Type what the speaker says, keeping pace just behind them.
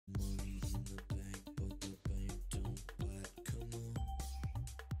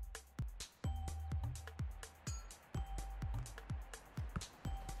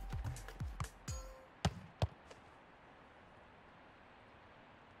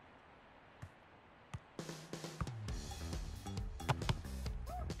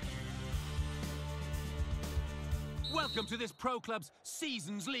Welcome to this Pro Club's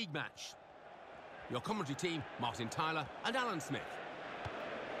Seasons League match. Your commentary team, Martin Tyler and Alan Smith.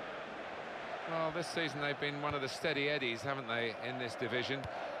 Well, this season they've been one of the steady eddies, haven't they, in this division?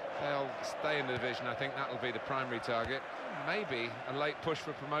 They'll stay in the division, I think that'll be the primary target. Maybe a late push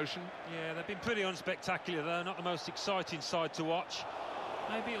for promotion. Yeah, they've been pretty unspectacular though, not the most exciting side to watch.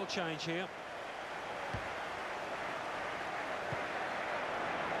 Maybe it'll change here.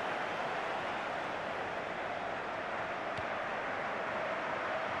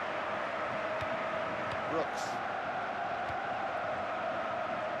 Brooks.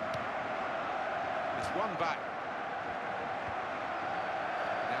 It's one back.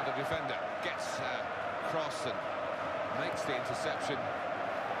 Now the defender gets cross and makes the interception.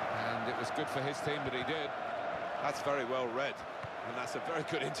 And it was good for his team that he did. That's very well read. And that's a very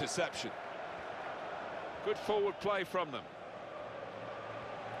good interception. Good forward play from them.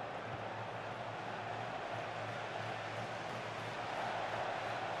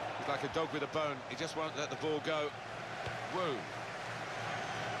 He's like a dog with a bone. He just won't let the ball go. Woo. Got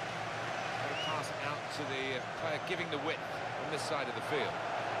a pass out to the player giving the width on this side of the field.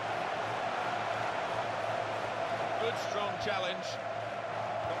 Good, strong challenge.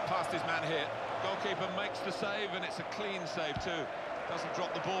 Got past his man here. Goalkeeper makes the save, and it's a clean save too. Doesn't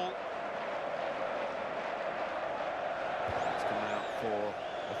drop the ball. It's coming out for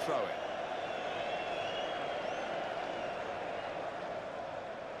a throw-in.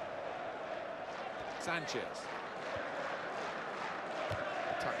 Sanchez.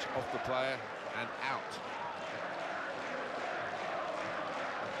 A touch off the player and out.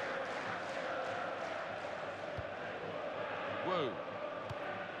 Woo.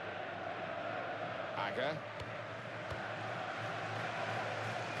 Aga.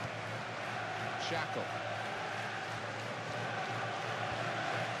 Shackle.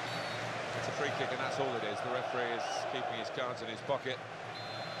 It's a free kick, and that's all it is. The referee is keeping his cards in his pocket.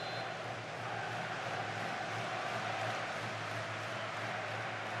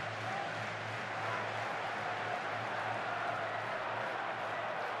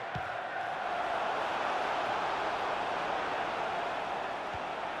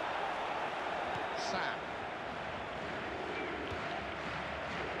 Sam.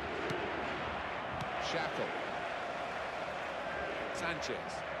 Shackle. Sanchez.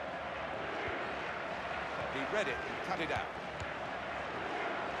 He read it and cut it out.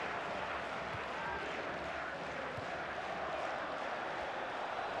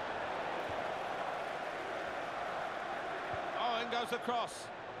 Oh, in goes the cross.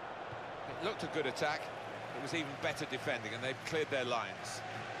 It looked a good attack. It was even better defending, and they've cleared their lines.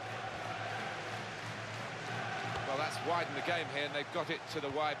 Well, that's widened the game here, and they've got it to the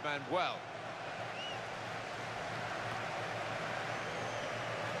wide man well.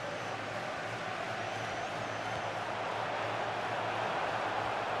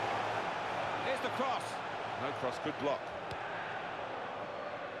 Here's the cross. No cross, good block.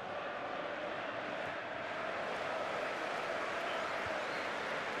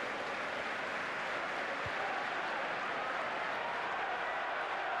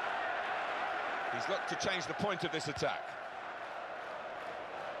 He's looked to change the point of this attack.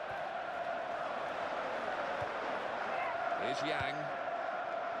 Here's Yang.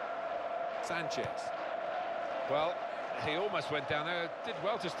 Sanchez. Well, he almost went down there. Did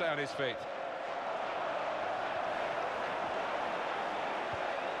well to stay on his feet.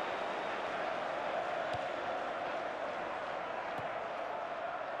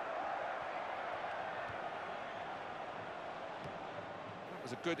 That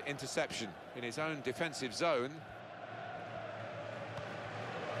was a good interception in his own defensive zone.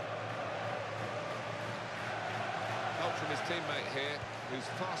 Help from his teammate here, who's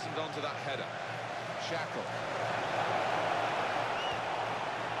fastened onto that header. Shackle.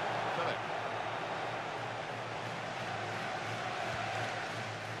 Philip.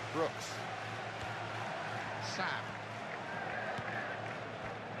 Brooks. Sam.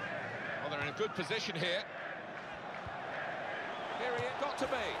 Well, they're in a good position here. Here he got to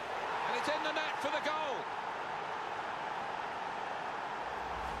be. And it's in the net for the goal.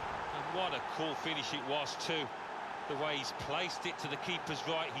 And what a cool finish it was too. The way he's placed it to the keeper's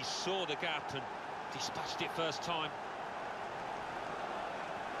right, he saw the gap and dispatched it first time.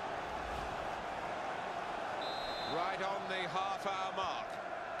 Right on the half-hour mark.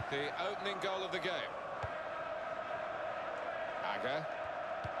 The opening goal of the game. Aga.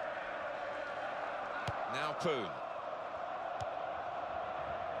 Now Poon.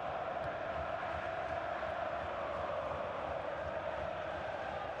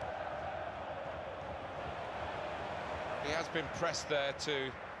 He has been pressed there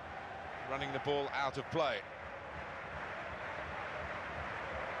to running the ball out of play.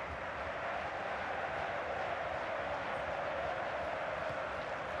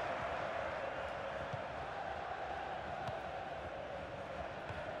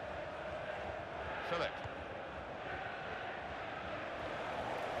 Philip.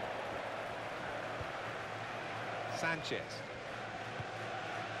 Sanchez.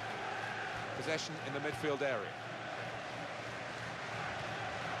 Possession in the midfield area.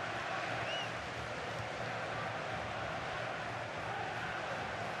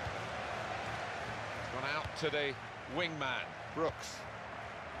 Gone out to the wingman, Brooks.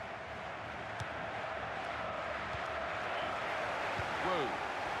 Woo.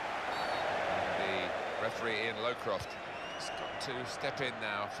 The referee Ian Lowcroft has got to step in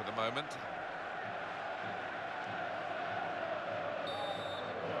now for the moment.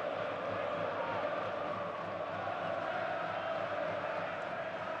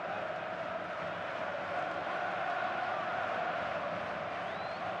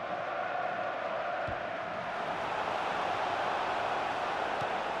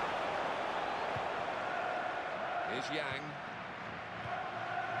 Here's Yang.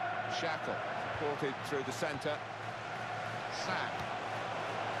 Shackle, supported through the centre. Sack.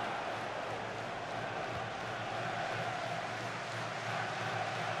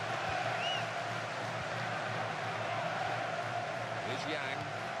 Here's Yang.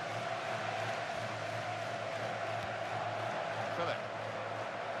 Philip.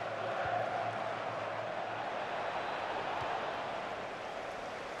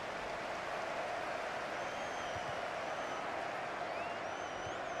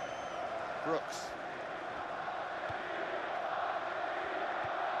 Brooks.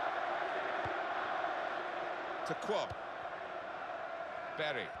 To Quab.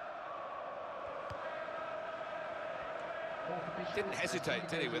 Berry. Didn't hesitate,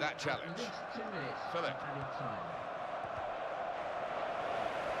 did he, with that challenge? Philip.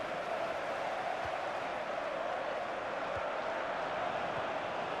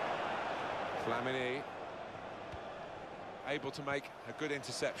 Flamini. Able to make a good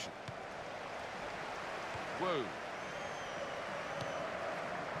interception. Woo.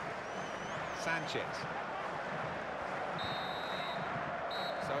 Sanchez.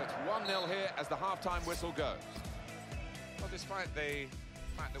 So it's 1-0 here as the half-time whistle goes. Well, despite the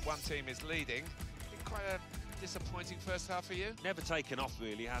fact that one team is leading, been quite a disappointing first half for you. Never taken off,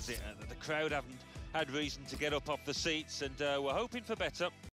 really, has it? The crowd haven't had reason to get up off the seats, and we're hoping for better.